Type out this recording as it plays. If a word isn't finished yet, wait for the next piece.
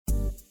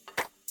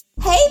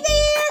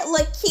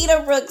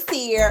Lakita Brooks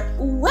here.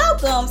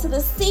 Welcome to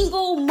the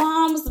Single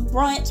Moms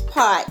Brunch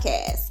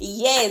Podcast.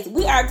 Yes,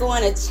 we are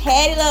going to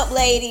chat it up,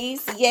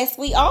 ladies. Yes,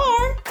 we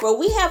are. Where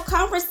we have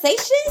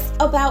conversations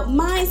about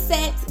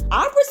mindsets,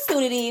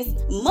 opportunities,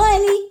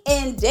 money,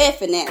 and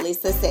definitely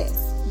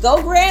success. Go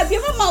grab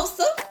your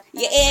mimosa,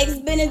 your eggs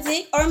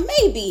Benedict, or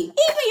maybe even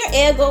your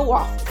Eggo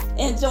waffles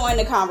and join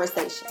the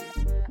conversation.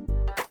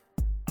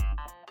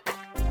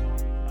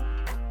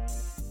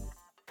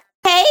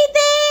 Hey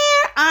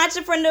there,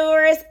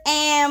 entrepreneurs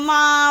and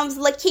moms.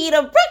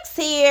 Lakita Brooks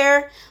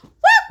here.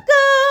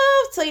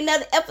 Welcome to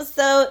another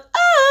episode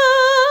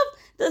of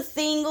the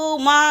Single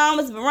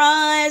Moms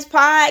Brunch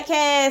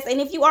Podcast.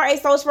 And if you are a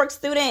social work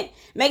student,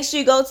 make sure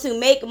you go to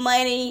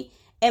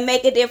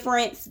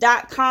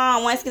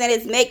makemoneyandmakeadifference.com. Once again, that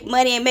is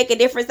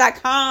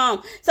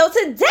makemoneyandmakeadifference.com. So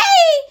today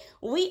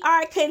we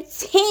are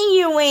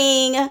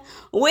continuing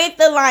with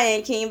The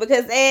Lion King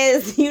because,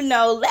 as you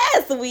know,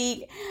 last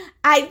week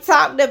I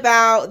talked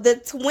about the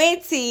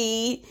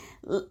 20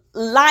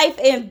 life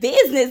and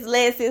business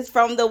lessons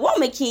from the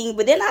Woman King,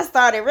 but then I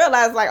started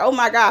realizing, like, oh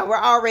my God, we're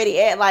already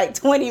at like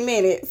 20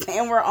 minutes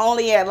and we're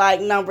only at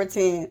like number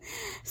 10.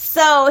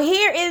 So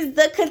here is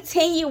the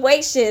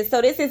continuation.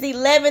 So this is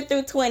 11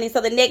 through 20,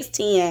 so the next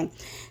 10.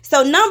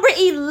 So number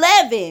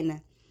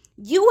 11,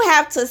 you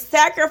have to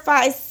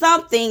sacrifice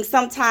something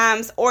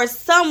sometimes or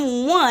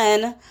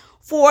someone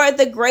for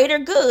the greater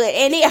good.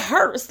 And it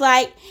hurts.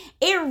 Like,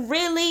 it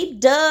really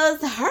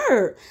does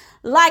hurt.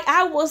 Like,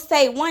 I will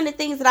say one of the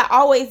things that I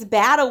always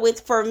battle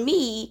with for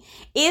me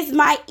is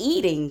my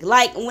eating.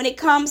 Like, when it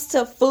comes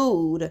to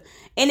food.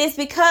 And it's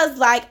because,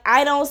 like,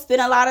 I don't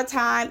spend a lot of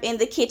time in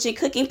the kitchen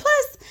cooking.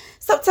 Plus,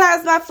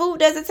 sometimes my food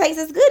doesn't taste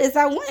as good as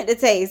I want it to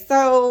taste.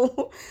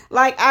 So,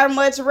 like, I'd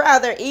much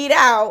rather eat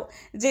out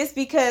just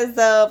because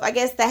of, I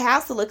guess, the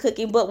hassle of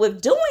cooking. But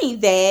with doing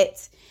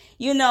that,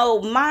 you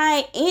know,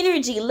 my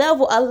energy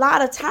level a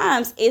lot of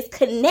times is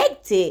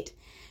connected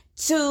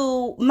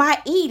to my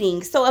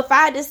eating. So if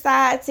I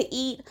decide to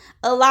eat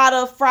a lot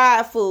of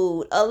fried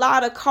food, a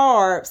lot of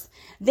carbs,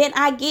 then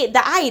I get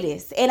the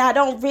itis and I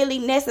don't really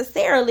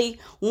necessarily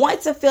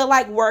want to feel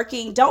like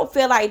working, don't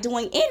feel like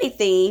doing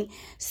anything.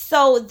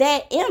 So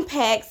that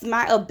impacts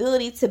my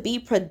ability to be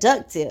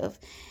productive.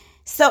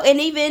 So,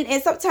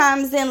 and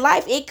sometimes in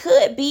life, it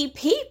could be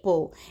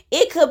people,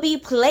 it could be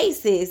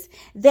places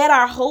that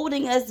are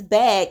holding us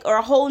back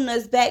or holding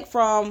us back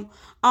from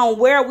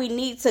where we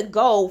need to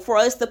go for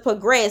us to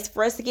progress,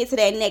 for us to get to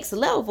that next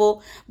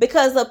level,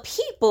 because of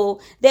people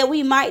that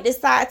we might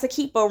decide to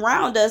keep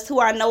around us who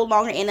are no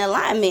longer in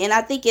alignment. And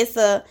I think it's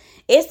a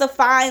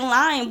fine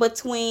line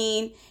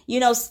between, you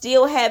know,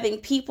 still having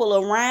people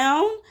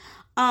around,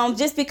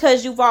 just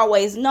because you've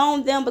always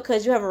known them,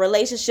 because you have a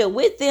relationship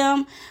with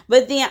them,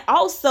 but then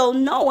also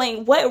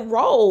knowing what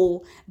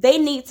role they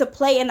need to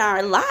play in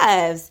our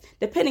lives,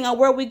 depending on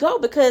where we go,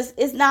 because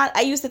it's not,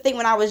 I used to think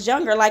when I was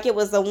younger, like it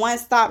was a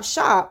one-stop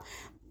shop.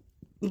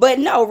 But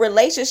no,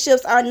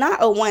 relationships are not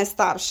a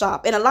one-stop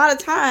shop. And a lot of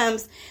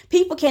times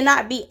people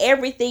cannot be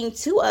everything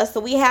to us.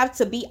 So we have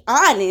to be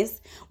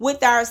honest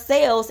with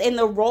ourselves and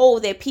the role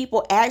that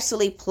people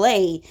actually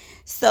play.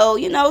 So,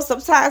 you know,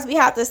 sometimes we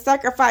have to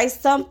sacrifice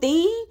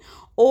something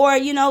or,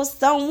 you know,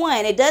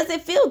 someone. It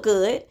doesn't feel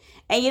good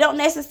and you don't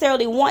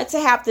necessarily want to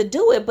have to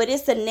do it, but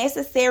it's a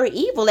necessary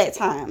evil at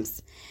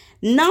times.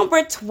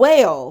 Number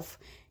 12,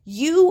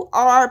 you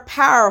are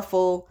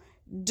powerful.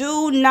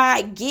 Do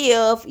not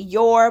give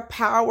your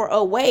power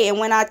away. And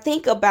when I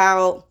think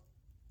about,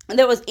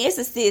 there was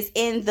instances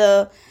in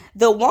the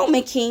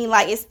Woman King,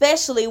 like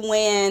especially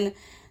when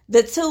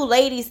the two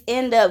ladies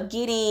end up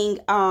getting,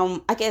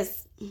 I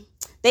guess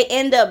they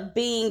end up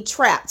being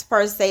trapped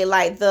per se,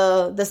 like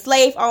the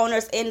slave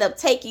owners end up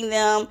taking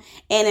them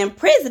and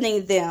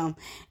imprisoning them.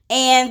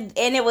 And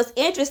it was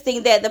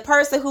interesting that the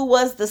person who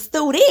was the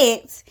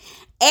student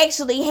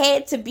actually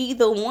had to be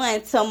the one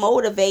to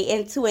motivate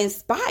and to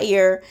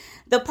inspire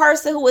the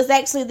person who was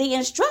actually the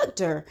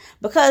instructor,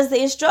 because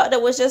the instructor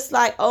was just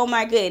like, oh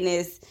my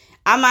goodness,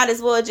 I might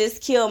as well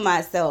just kill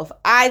myself.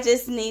 I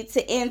just need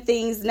to end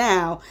things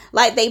now.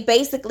 Like, they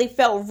basically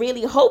felt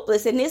really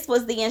hopeless. And this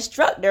was the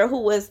instructor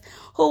who was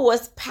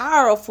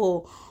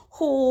powerful,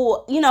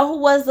 who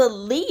was a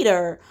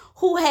leader,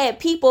 who had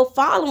people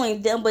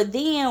following them. But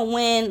then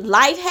when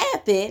life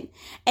happened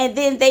and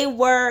then they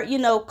were, you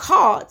know,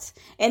 caught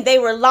and they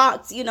were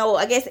locked, you know,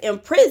 I guess in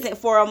prison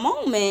for a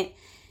moment,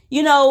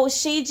 you know,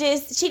 she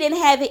didn't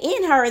have it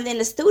in her. And then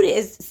the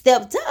student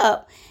stepped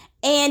up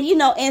and, you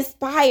know,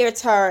 inspired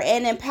her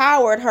and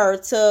empowered her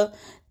to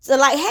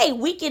like, hey,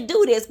 we can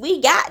do this.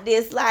 We got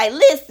this. Like,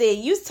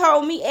 listen, you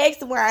told me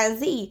X, Y, and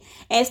Z,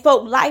 and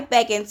spoke life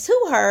back into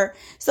her.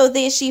 So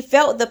then she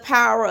felt the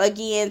power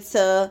again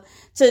to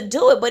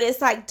do it. But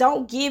it's like,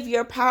 don't give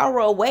your power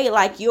away.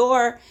 Like,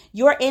 you're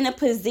in a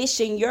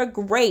position, you're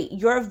great,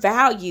 you're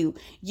value,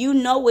 you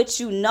know what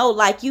you know,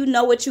 like, you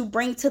know what you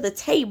bring to the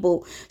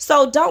table.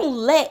 So don't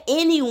let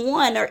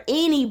anyone or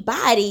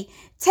anybody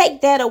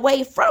take that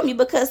away from you,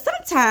 because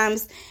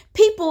sometimes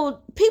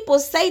people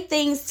say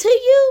things to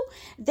you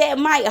that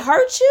might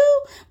hurt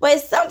you, but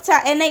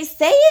sometimes, and they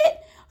say it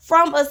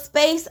from a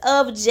space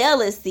of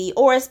jealousy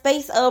or a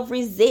space of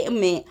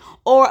resentment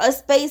or a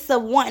space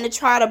of wanting to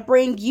try to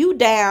bring you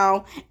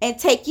down and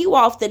take you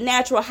off the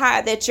natural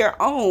high that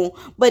you're on.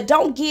 But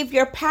don't give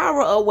your power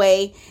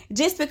away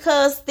just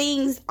because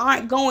things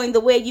aren't going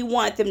the way you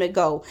want them to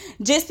go.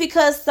 Just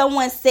because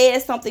someone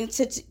says something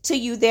to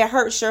you that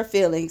hurts your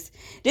feelings.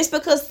 Just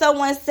because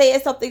someone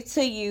says something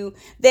to you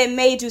that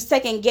made you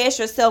second guess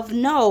yourself.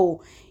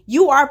 No.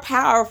 You are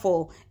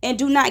powerful, and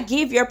do not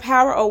give your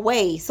power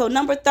away. So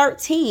number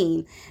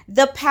 13,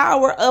 the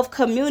power of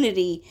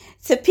community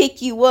to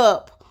pick you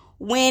up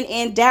when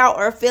in doubt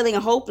or feeling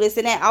hopeless.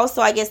 And that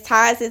also, I guess,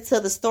 ties into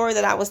the story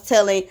that I was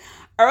telling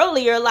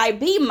earlier. Like,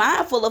 be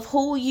mindful of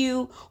who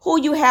you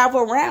have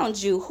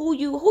around you, who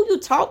you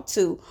talk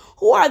to,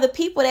 who are the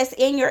people that's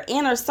in your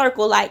inner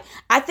circle. Like,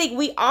 I think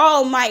we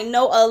all might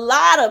know a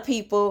lot of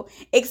people,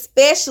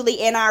 especially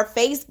in our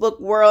Facebook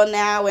world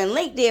now and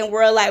LinkedIn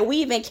world. Like,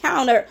 we've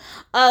encountered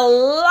a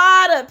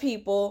lot of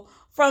people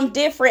from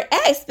different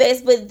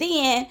aspects, but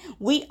then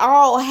we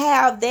all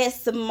have that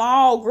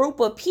small group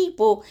of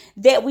people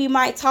that we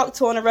might talk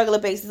to on a regular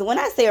basis. When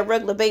I say a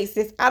regular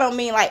basis, I don't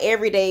mean like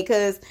every day,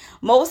 because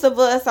most of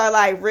us are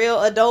like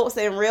real adults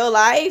in real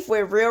life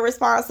with real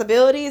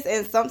responsibilities,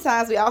 and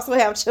sometimes we also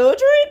have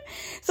children,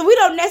 so we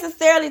don't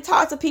necessarily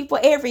talk to people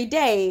every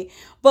day.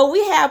 But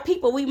we have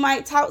people we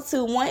might talk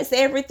to once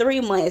every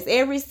 3 months,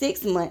 every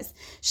 6 months,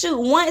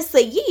 once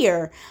a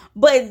year.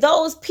 But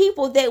those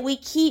people that we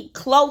keep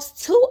close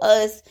to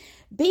us,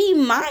 be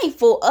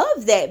mindful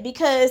of that,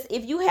 because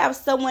if you have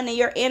someone in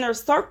your inner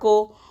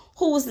circle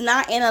who's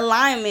not in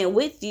alignment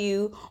with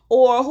you,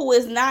 or who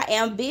is not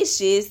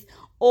ambitious,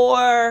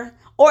 or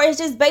it's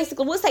just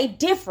basically, we'll say,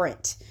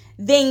 different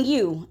than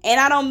you. And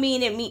I don't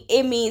mean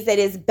it means that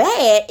it's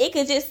bad. It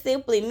could just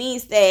simply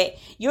means that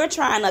you're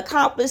trying to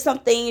accomplish some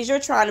things, you're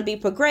trying to be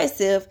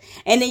progressive,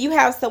 and then you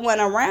have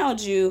someone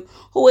around you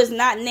who is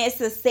not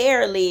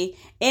necessarily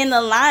in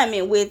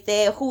alignment with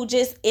that, who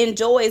just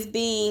enjoys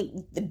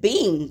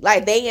being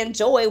like, they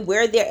enjoy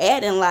where they're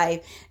at in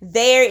life.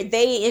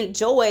 They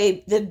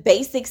enjoy the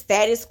basic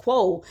status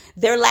quo.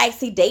 They're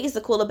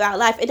lackadaisical about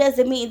life. It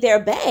doesn't mean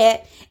they're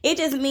bad. It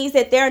just means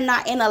that they're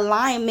not in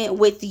alignment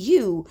with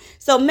you.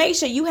 So make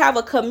sure you have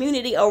a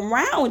community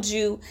around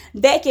you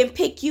that can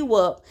pick you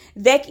up,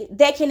 that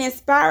can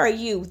inspire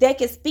you, that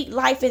can speak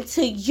life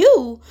into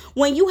you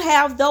when you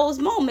have those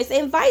moments,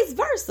 and vice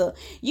versa.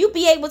 You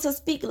be able to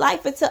speak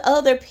life into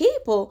other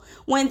people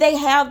when they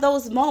have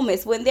those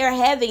moments, when they're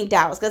having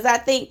doubts. Because I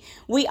think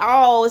we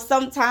all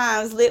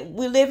sometimes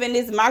we live in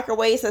this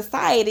microwave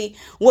society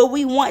where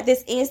we want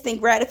this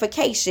instant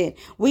gratification.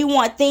 We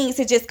want things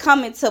to just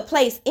come into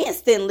place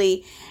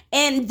instantly,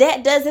 and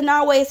that doesn't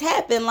always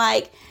happen.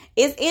 Like,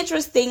 it's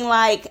interesting.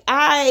 Like,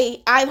 I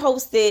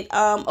hosted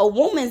a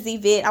woman's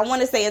event. I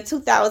want to say in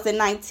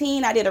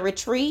 2019, I did a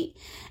retreat.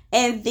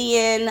 And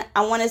then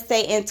I want to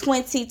say in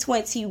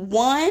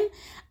 2021,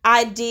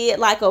 I did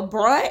like a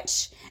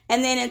brunch.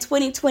 And then in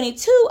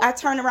 2022, I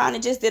turned around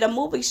and just did a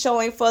movie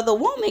showing for the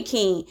Woman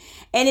King.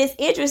 And it's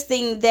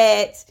interesting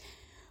that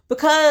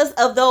because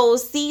of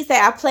those seeds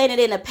that I planted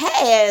in the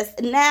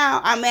past,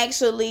 now I'm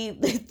actually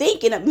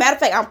thinking, matter of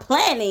fact, I'm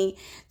planning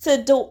to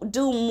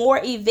do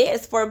more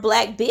events for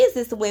Black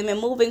business women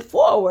moving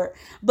forward.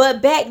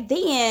 But back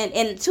then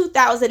in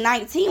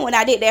 2019, when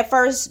I did that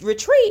first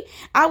retreat,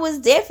 I was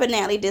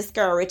definitely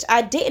discouraged.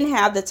 I didn't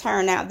have the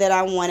turnout that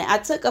I wanted. I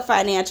took a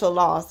financial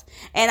loss,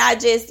 and I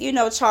just,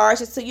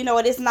 charged it to,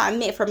 it's not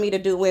meant for me to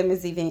do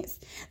women's events.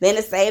 Then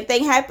the same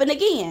thing happened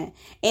again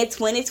in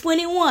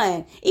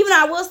 2021. Even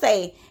I will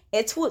say,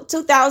 in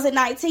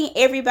 2019,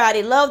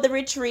 everybody loved the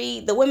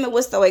retreat. The women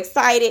were so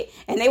excited,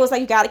 and they was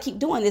like, you got to keep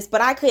doing this. But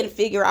I couldn't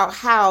figure out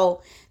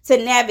how to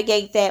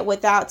navigate that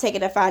without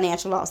taking a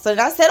financial loss. So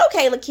then I said,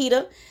 okay,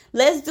 Lakita,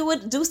 let's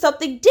do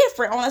something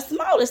different on a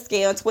smaller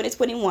scale in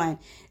 2021.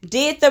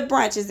 Did the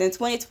brunches in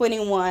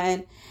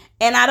 2021.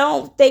 And I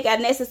don't think I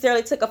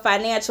necessarily took a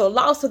financial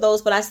loss to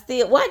those, but I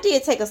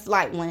did take a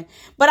slight one.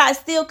 But I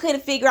still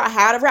couldn't figure out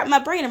how to wrap my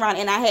brain around it.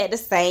 And I had the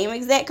same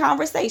exact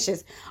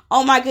conversations.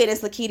 Oh my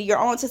goodness, Lakita, you're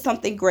on to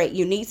something great.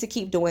 You need to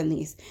keep doing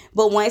these.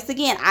 But once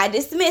again, I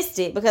dismissed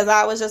it because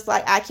I was just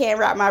like, I can't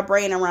wrap my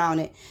brain around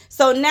it.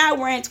 So now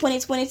we're in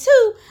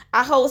 2022.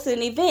 I hosted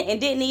an event and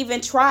didn't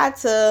even try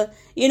to,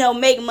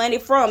 make money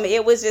from it.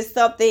 It was just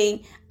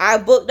something. I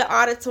booked the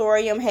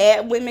auditorium,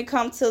 had women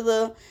come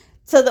to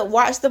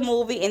watch the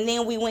movie, and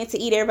then we went to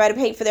eat. Everybody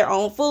paid for their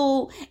own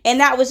food,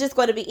 and that was just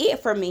going to be it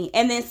for me.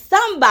 And then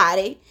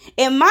somebody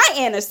in my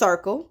inner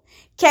circle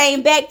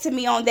came back to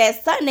me on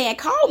that Sunday and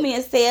called me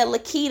and said,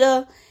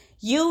 Lakita,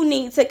 you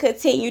need to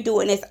continue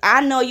doing this.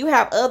 I know you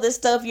have other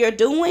stuff you're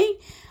doing,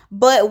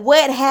 but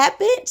what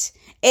happened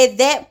at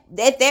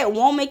that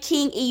Woman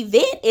King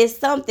event is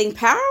something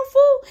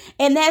powerful,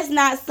 and that's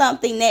not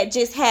something that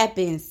just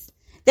happens.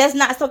 That's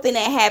not something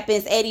that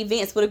happens at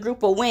events with a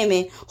group of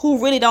women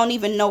who really don't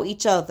even know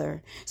each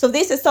other. So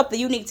this is something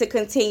you need to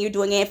continue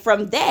doing. And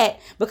from that,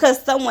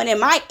 because someone in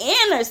my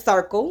inner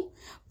circle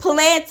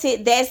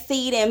planted that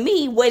seed in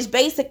me, which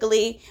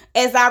basically,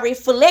 as I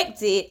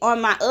reflected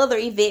on my other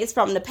events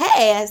from the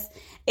past,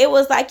 it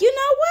was like, you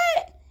know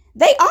what?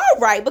 They are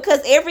right,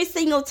 because every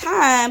single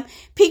time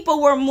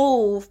people were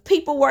moved,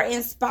 people were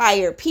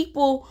inspired,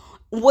 people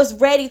was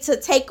ready to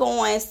take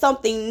on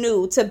something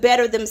new to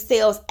better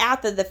themselves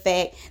after the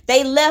fact.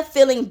 They left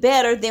feeling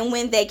better than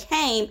when they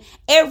came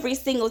every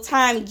single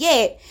time.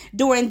 Yet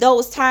during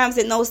those times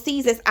and those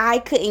seasons, I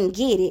couldn't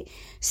get it.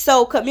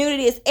 So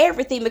community is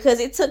everything, because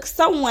it took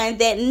someone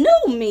that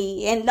knew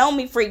me and known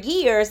me for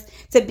years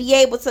to be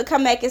able to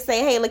come back and say,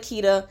 hey,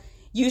 Lakita,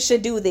 you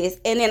should do this.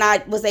 And then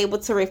I was able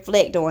to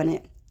reflect on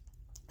it.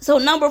 So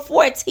number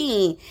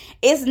 14,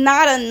 it's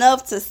not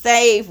enough to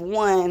save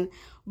one.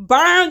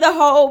 Burn the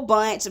whole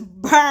bunch,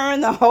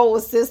 burn the whole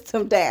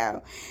system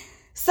down.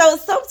 So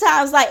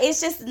sometimes, like, it's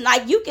just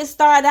like you can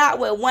start out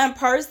with one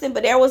person,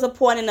 but there was a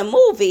point in the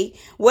movie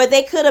where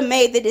they could have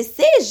made the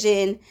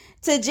decision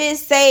to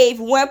just save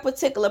one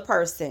particular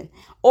person,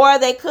 or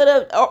they could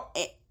have,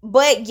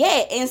 but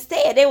yet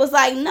instead it was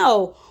like,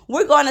 no,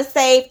 we're going to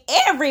save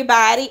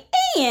everybody,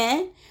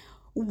 and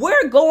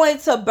we're going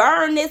to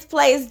burn this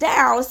place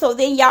down so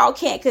then y'all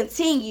can't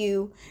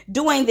continue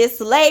doing this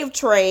slave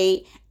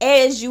trade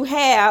as you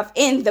have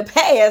in the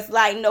past.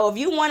 Like, no, if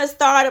you want to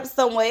start up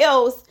somewhere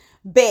else,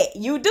 bet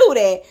you do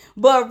that.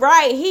 But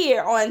right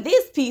here on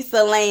this piece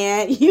of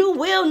land, you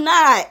will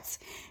not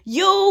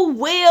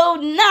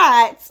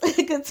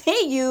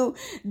continue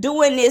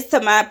doing this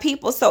to my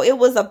people. So it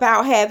was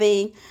about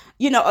having,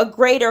 a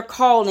greater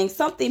calling,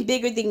 something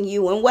bigger than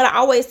you. And what I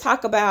always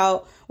talk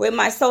about with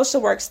my social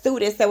work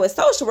students and with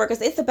social workers,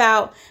 it's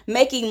about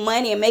making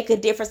money and make a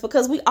difference,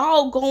 because we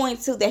all go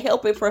into the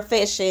helping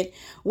profession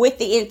with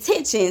the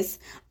intentions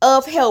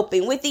of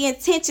helping, with the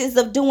intentions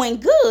of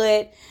doing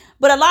good.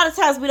 But a lot of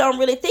times we don't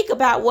really think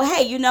about, well,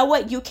 hey, you know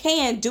what? You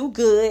can do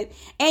good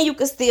and you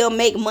can still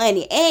make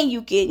money and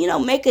you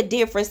can, make a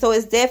difference. So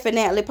it's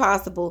definitely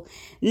possible.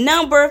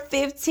 Number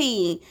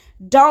 15,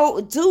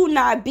 do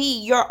not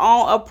be your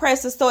own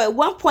oppressor. So at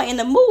one point in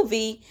the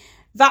movie,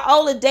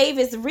 Viola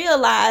Davis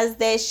realized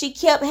that she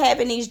kept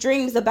having these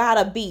dreams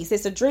about a beast.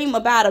 It's a dream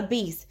about a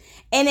beast.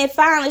 And then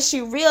finally she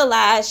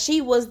realized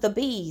she was the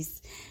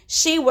beast.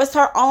 She was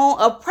her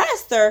own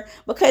oppressor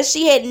because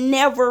she had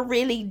never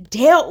really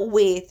dealt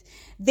with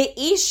the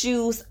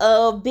issues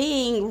of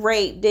being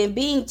raped and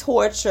being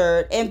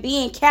tortured and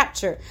being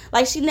captured.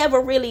 Like, she never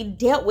really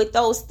dealt with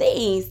those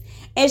things.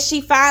 And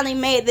she finally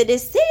made the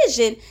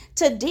decision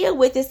to deal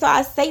with it. So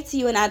I say to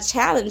you and I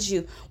challenge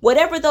you,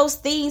 whatever those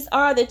things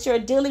are that you're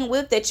dealing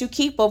with, that you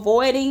keep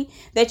avoiding,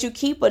 that you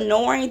keep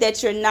ignoring,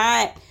 that you're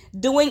not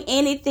doing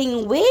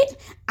anything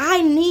with,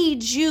 I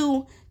need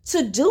you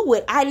to do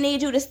it. I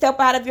need you to step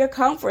out of your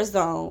comfort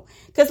zone.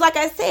 Because like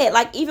I said,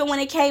 like even when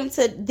it came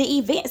to the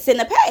events in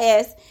the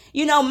past,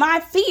 my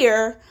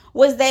fear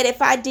was that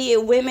if I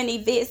did women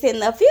events in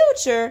the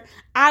future,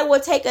 I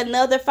would take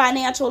another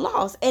financial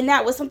loss. And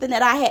that was something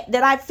that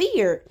I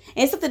feared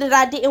and something that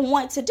I didn't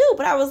want to do.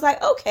 But I was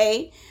like,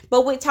 okay.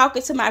 But with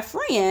talking to my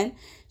friend,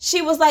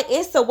 she was like,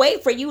 it's a way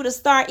for you to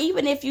start,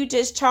 even if you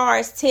just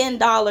charge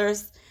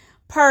 $10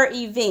 per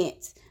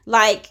event.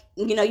 Like,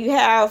 you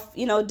have,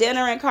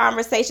 dinner and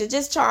conversation,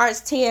 just charge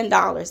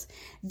 $10.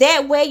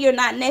 That way you're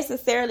not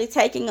necessarily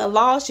taking a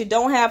loss. You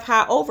don't have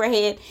high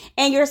overhead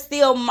and you're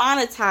still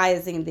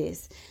monetizing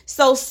this.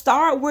 So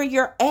start where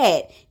you're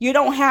at. You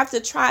don't have to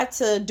try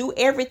to do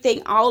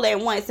everything all at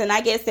once. And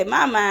I guess in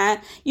my mind,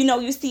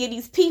 you see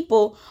these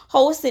people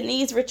hosting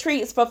these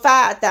retreats for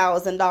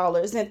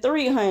 $5,000 and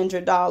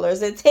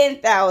 $300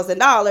 and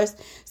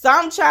 $10,000. So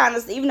I'm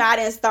trying to, even though I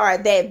didn't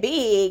start that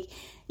big,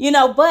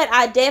 but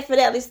I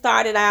definitely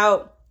started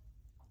out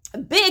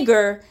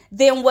bigger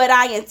than what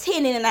I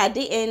intended, and I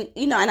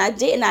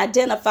didn't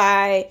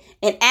identify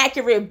an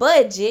accurate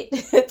budget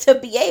to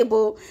be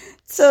able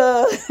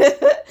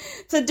to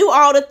to do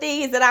all the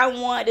things that I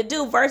wanted to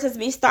do, versus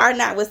me starting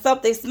out with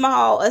something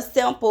small, a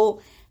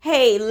simple,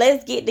 hey,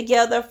 let's get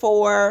together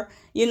for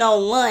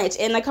lunch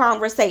and a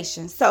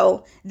conversation.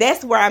 So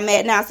that's where I'm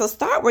at now. So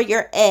start where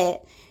you're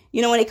at.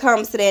 When it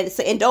comes to that.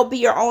 So, and don't be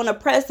your own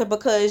oppressor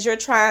because you're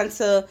trying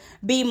to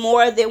be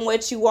more than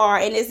what you are.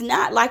 And it's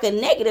not like a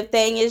negative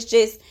thing. It's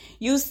just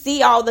you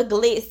see all the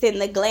glitz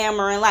and the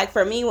glamour. And like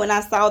for me, when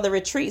I saw the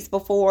retreats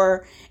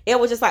before,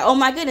 it was just like, oh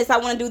my goodness, I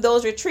want to do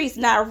those retreats.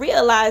 Not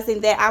realizing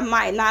that I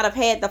might not have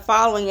had the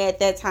following at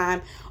that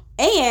time.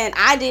 And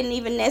I didn't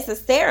even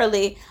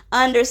necessarily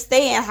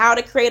understand how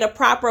to create a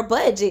proper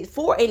budget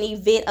for an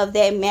event of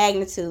that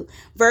magnitude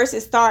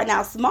versus starting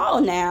out small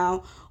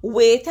now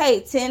with,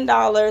 hey,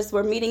 $10,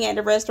 we're meeting at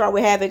the restaurant,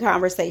 we're having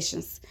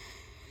conversations.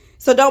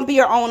 So don't be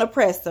your own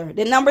oppressor.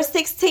 Then number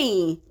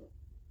 16,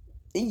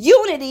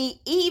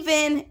 unity,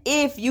 even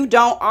if you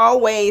don't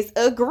always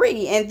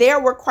agree. And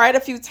there were quite a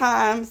few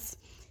times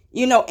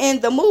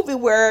in the movie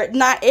where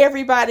not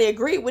everybody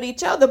agreed with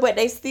each other, but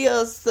they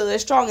still stood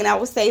strong. And I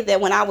would say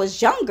that when I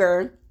was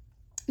younger,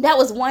 that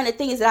was one of the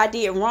things that I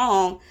did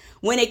wrong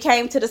when it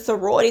came to the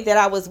sorority that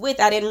I was with.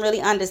 I didn't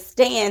really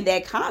understand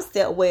that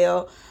concept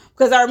well,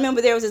 because I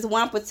remember there was this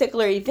one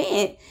particular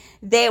event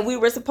that we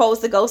were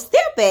supposed to go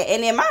step at.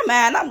 And in my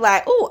mind, I'm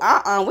like,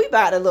 we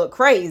about to look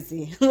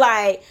crazy.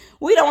 Like,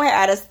 we don't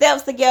have the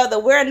steps together.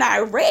 We're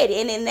not ready.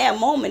 And in that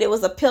moment, it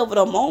was a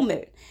pivotal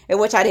moment, in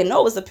which I didn't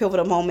know it was a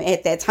pivotal moment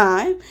at that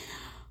time.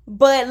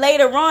 But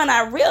later on,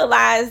 I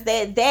realized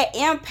that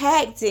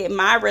impacted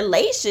my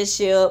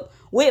relationship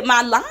with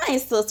my line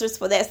sisters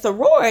for that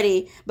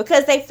sorority,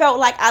 because they felt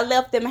like I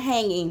left them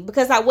hanging,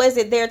 because I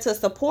wasn't there to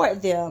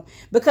support them.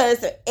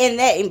 Because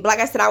like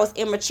I said, I was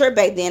immature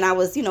back then. I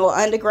was,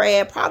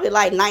 undergrad, probably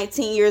like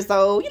 19 years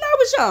old. I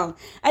was young.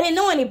 I didn't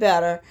know any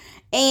better.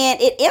 And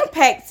it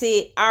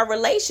impacted our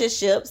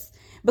relationships,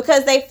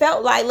 because they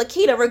felt like,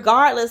 Lakita,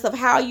 regardless of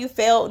how you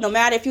felt, no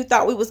matter if you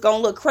thought we was going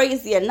to look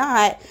crazy or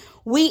not,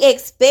 we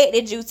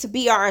expected you to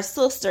be our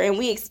sister, and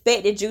we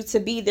expected you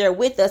to be there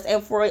with us,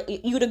 and for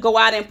you to go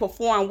out and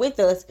perform with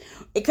us.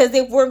 Because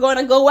if we're going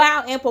to go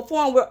out and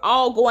perform, we're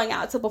all going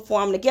out to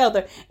perform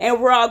together,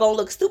 and we're all going to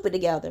look stupid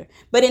together.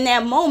 But in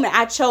that moment,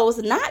 I chose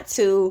not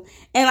to.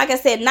 And like I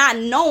said, not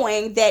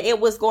knowing that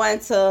it was going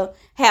to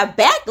have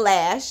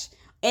backlash,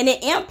 and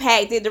it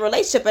impacted the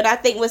relationship. And I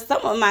think with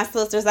some of my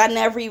sisters, I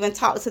never even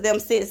talked to them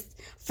since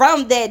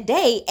from that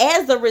day,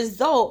 as a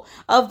result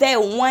of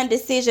that one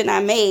decision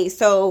I made.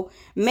 So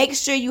make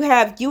sure you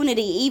have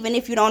unity, even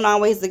if you don't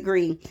always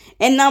agree.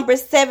 And number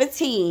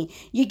 17,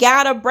 you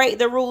gotta break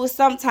the rules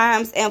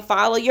sometimes and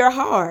follow your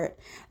heart.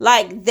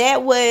 Like,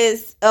 that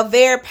was a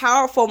very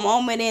powerful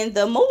moment in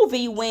the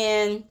movie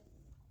when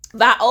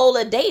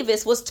Viola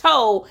Davis was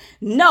told,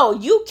 no,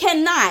 you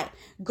cannot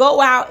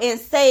go out and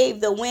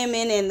save the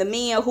women and the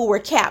men who were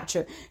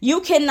captured.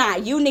 You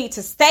cannot. You need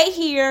to stay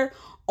here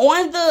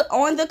on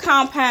the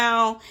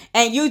compound,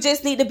 and you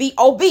just need to be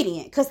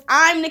obedient, because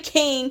I'm the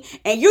king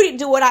and you need to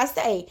do what I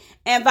say.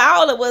 And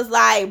Viola was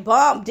like,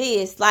 bump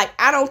this. Like,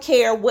 I don't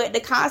care what the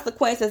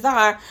consequences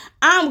are.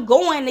 I'm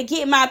going to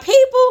get my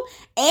people.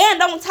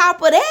 And on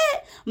top of that,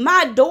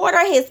 my daughter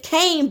has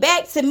came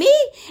back to me.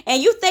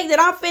 And you think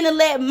that I'm finna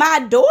let my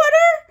daughter,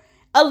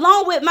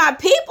 along with my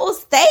people,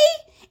 stay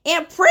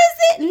in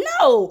prison?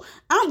 No,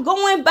 I'm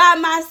going by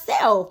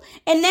myself.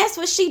 And that's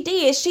what she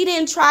did. She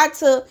didn't try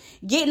to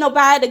get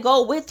nobody to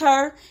go with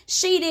her.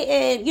 She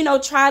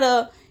didn't, try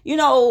to,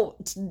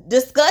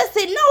 discuss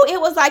it. No, it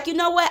was like, you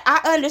know what?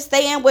 I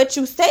understand what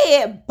you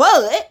said,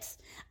 but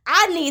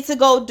I need to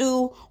go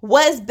do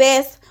what's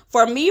best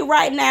for me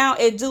right now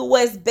and do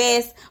what's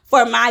best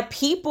for my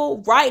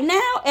people right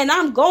now. And I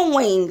am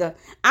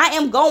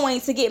going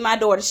to get my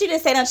daughter. She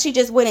didn't say nothing. She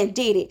just went and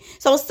did it.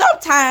 So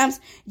sometimes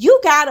you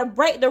got to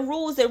break the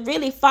rules and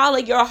really follow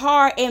your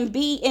heart and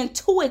be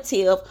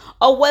intuitive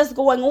of what's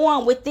going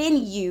on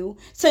within you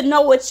to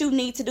know what you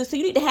need to do. So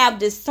you need to have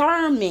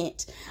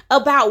discernment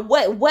about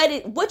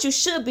what you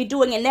should be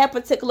doing in that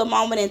particular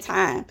moment in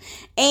time.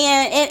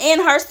 And in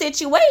her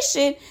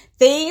situation,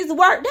 things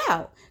worked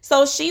out.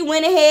 So she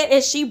went ahead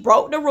and she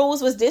broke the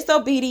rules, was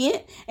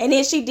disobedient. And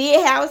then she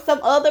did have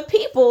some other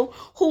people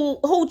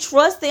who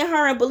trusted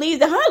her and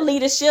believed in her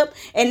leadership.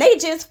 And they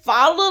just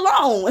followed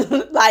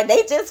along. Like,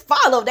 they just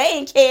followed. They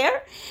didn't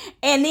care.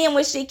 And then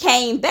when she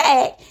came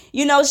back,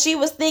 she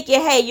was thinking,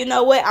 hey, you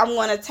know what? I'm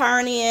going to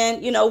turn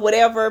in,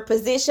 whatever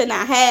position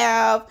I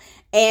have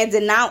and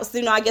denounce,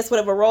 I guess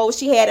whatever role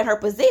she had in her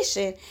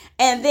position.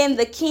 And then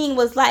the king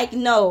was like,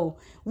 no,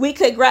 we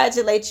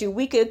congratulate you.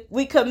 We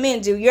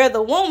commend you. You're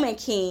the woman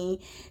king.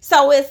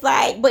 So it's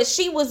like, but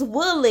she was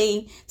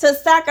willing to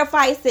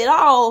sacrifice it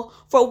all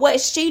for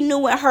what she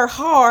knew in her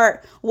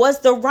heart was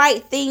the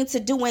right thing to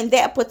do in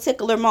that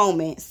particular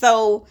moment.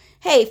 So,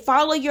 hey,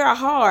 follow your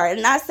heart.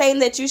 I'm not saying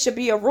that you should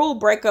be a rule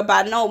breaker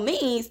by no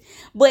means,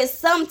 but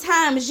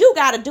sometimes you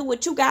got to do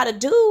what you got to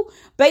do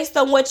based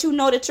on what you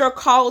know that you're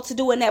called to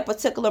do in that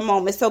particular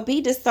moment. So be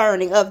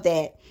discerning of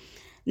that.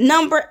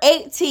 Number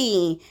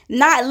 18,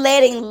 not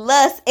letting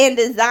lust and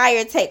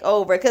desire take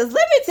over. Because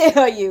let me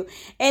tell you,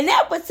 in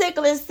that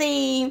particular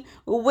scene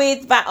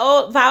with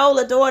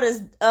Viola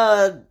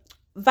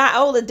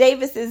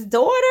Davis's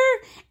daughter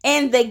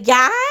and the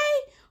guy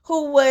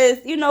who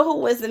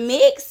was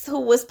mixed, who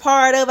was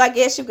part of, I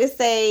guess you could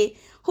say,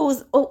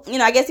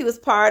 I guess he was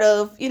part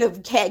of,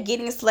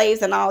 getting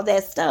slaves and all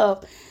that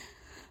stuff.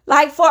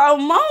 Like, for a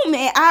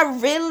moment, I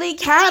really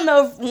kind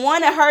of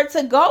wanted her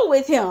to go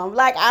with him.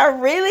 Like, I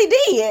really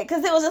did.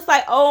 Because it was just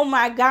like, oh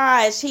my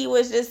gosh, he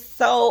was just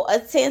so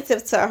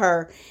attentive to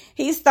her.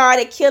 He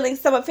started killing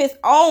some of his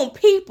own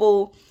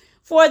people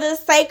for the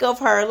sake of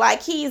her.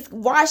 Like, he's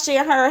washing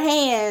her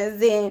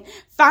hands and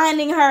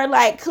finding her,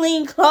 like,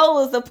 clean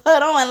clothes to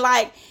put on.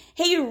 Like,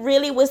 he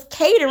really was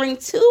catering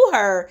to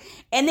her.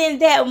 And in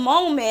that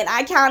moment,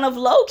 I kind of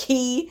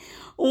low-key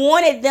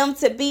wanted them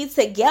to be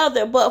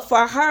together, but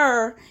for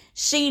her,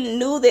 she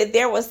knew that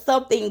there was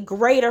something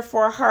greater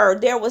for her.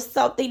 There was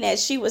something that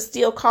she was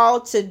still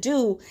called to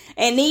do.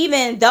 And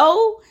even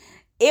though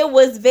it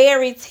was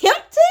very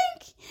tempting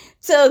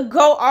to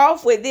go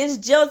off with this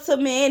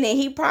gentleman, and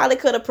he probably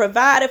could have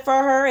provided for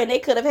her, and they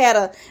could have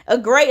had a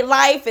great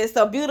life and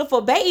some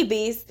beautiful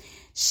babies.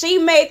 She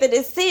made the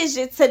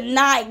decision to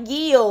not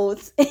yield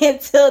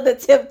into the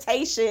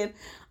temptation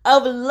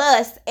of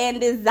lust and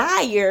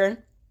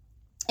desire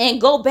and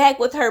go back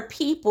with her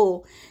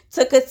people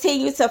to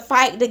continue to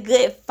fight the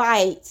good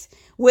fight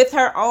with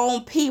her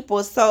own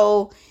people.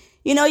 So,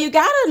 you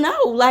gotta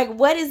know, like,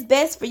 what is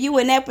best for you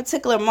in that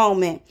particular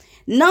moment.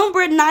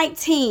 Number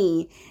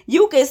 19,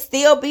 you can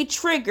still be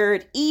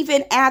triggered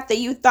even after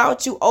you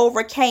thought you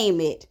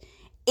overcame it.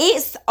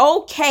 It's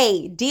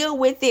okay. Deal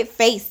with it.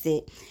 Face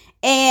it.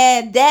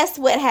 And that's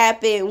what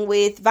happened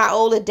with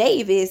Viola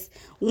Davis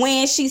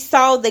when she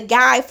saw the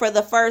guy for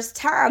the first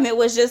time. It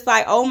was just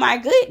like, oh my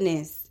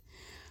goodness.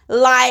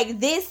 Like,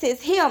 this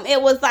is him.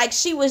 It was like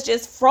she was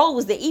just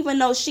frozen, even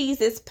though she's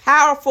this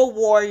powerful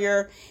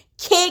warrior,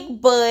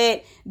 kick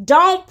butt,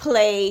 don't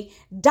play,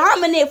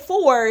 dominant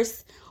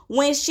force.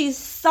 When she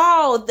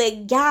saw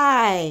the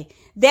guy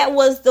that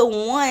was the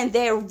one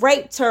that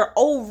raped her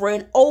over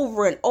and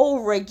over and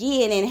over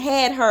again and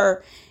had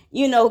her,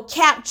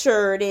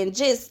 captured and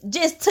just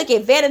took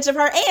advantage of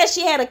her, and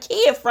she had a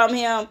kid from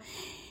him,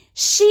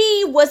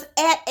 she was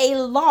at a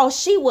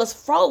loss. She was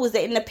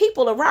frozen, and the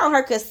people around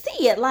her could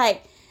see it.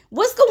 Like,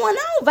 what's going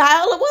on,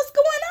 Viola? What's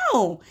going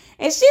on?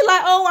 And she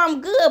like, oh,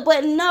 I'm good.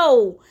 But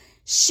no,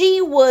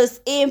 she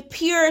was in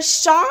pure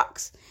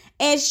shock.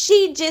 And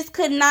she just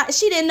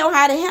she didn't know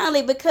how to handle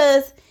it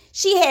because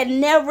she had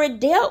never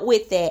dealt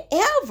with that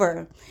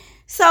ever.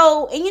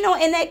 So, and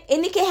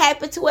it can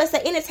happen to us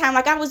at any time.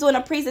 Like, I was doing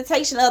a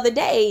presentation the other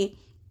day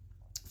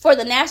for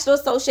the National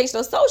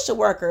Association of Social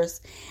Workers.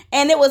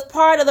 And it was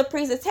part of the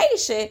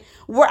presentation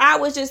where I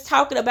was just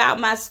talking about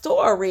my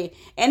story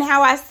and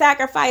how I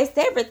sacrificed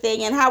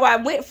everything and how I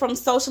went from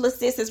social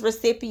assistance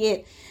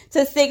recipient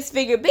to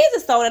six-figure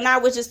business owner. And I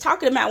was just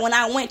talking about when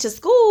I went to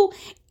school,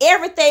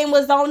 everything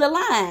was on the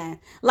line.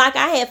 Like,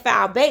 I had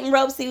filed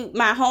bankruptcy.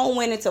 My home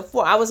went into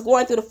I was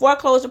going through the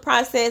foreclosure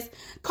process,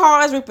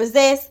 cars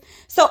repossessed.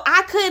 So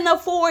I couldn't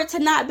afford to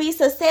not be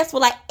successful.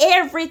 Like,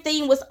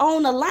 everything was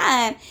on the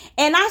line.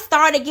 And I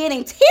started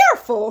getting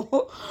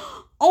tearful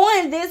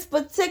on this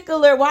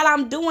particular, while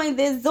I'm doing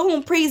this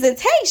Zoom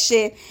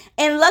presentation.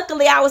 And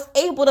luckily I was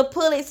able to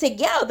pull it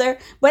together,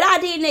 but I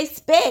didn't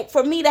expect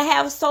for me to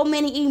have so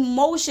many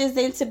emotions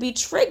and to be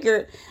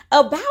triggered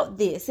about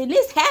this. And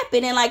this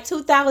happened in like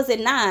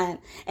 2009,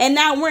 and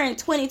now we're in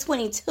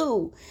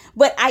 2022.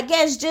 But I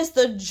guess just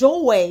the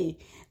joy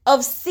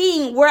of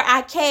seeing where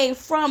I came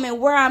from and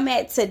where I'm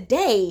at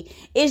today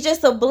is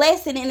just a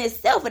blessing in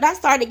itself. And I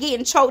started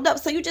getting choked up.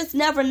 So you just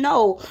never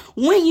know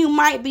when you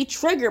might be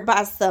triggered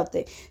by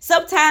something.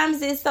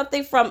 Sometimes it's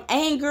something from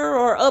anger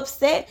or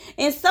upset,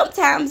 and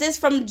sometimes it's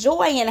from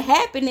joy and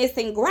happiness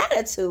and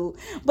gratitude.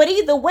 But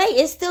either way,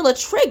 it's still a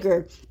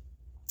trigger.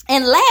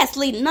 And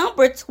lastly,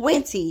 number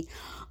 20,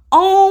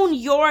 own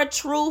your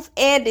truth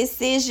and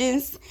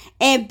decisions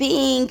and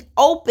being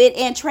open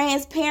and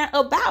transparent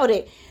about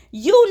it.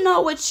 You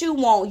know what you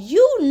want.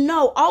 You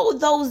know all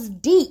those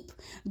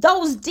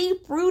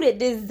deep-rooted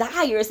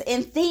desires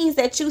and things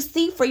that you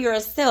see for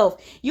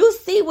yourself. You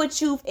see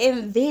what you've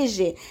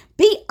envisioned.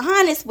 Be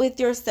honest with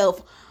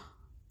yourself.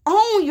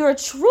 Own your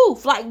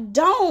truth. Like,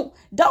 don't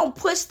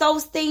push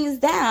those things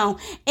down.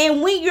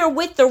 And when you're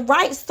with the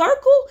right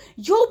circle,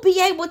 you'll be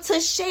able to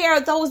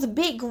share those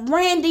big,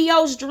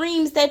 grandiose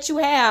dreams that you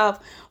have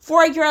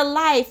for your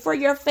life, for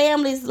your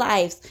family's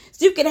lives.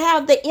 So you can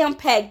have the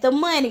impact, the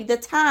money, the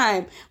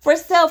time for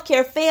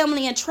self-care,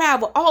 family, and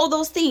travel, all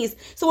those things.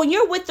 So when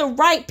you're with the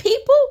right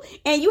people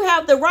and you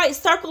have the right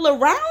circle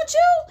around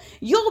you,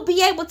 you'll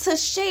be able to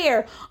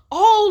share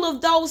all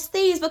of those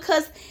things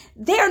because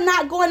they're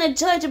not going to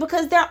judge you,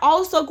 because they're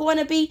also going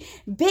to be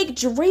big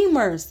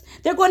dreamers.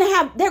 They're going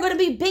to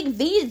be big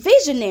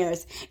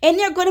visionaries, and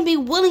they're going to be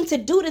willing to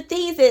do the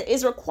things that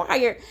is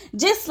required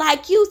just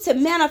like you to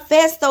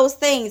manifest those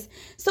things.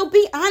 So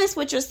be honest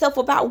with yourself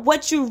about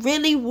what you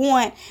really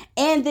want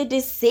and the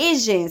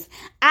decisions.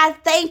 I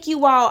thank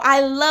you all.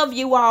 I love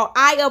you all.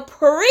 I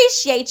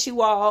appreciate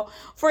you all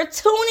for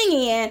tuning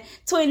in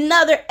to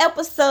another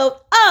episode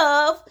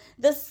of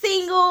the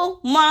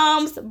Single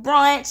Moms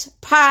Brunch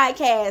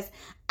Podcast.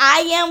 I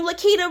am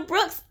Lakita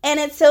Brooks, and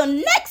until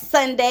next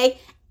Sunday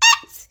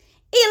at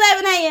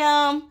 11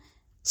 a.m.,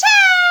 ciao!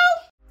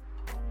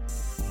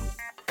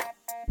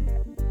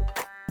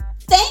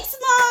 Thanks,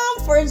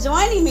 Mom, for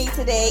joining me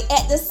today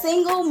at the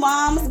Single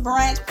Moms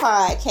Brunch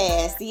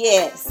Podcast.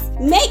 Yes,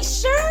 make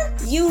sure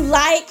you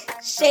like,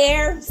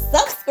 share,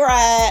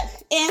 subscribe,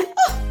 and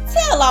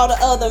tell all the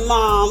other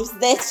moms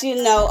that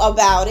you know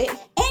about it. And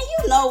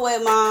you know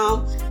what,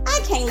 Mom? I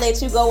can't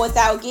let you go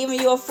without giving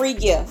you a free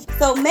gift.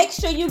 So make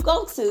sure you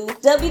go to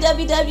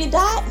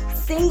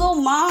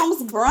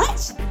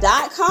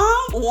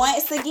www.singlemomsbrunch.com.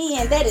 Once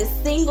again, that is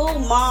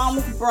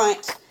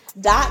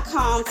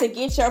singlemomsbrunch.com to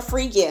get your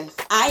free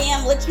gift. I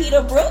am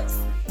Lakita Brooks.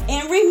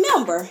 And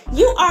remember,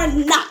 you are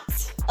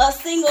not a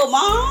single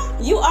mom.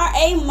 You are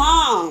a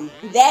mom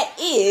that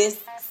is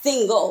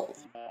single.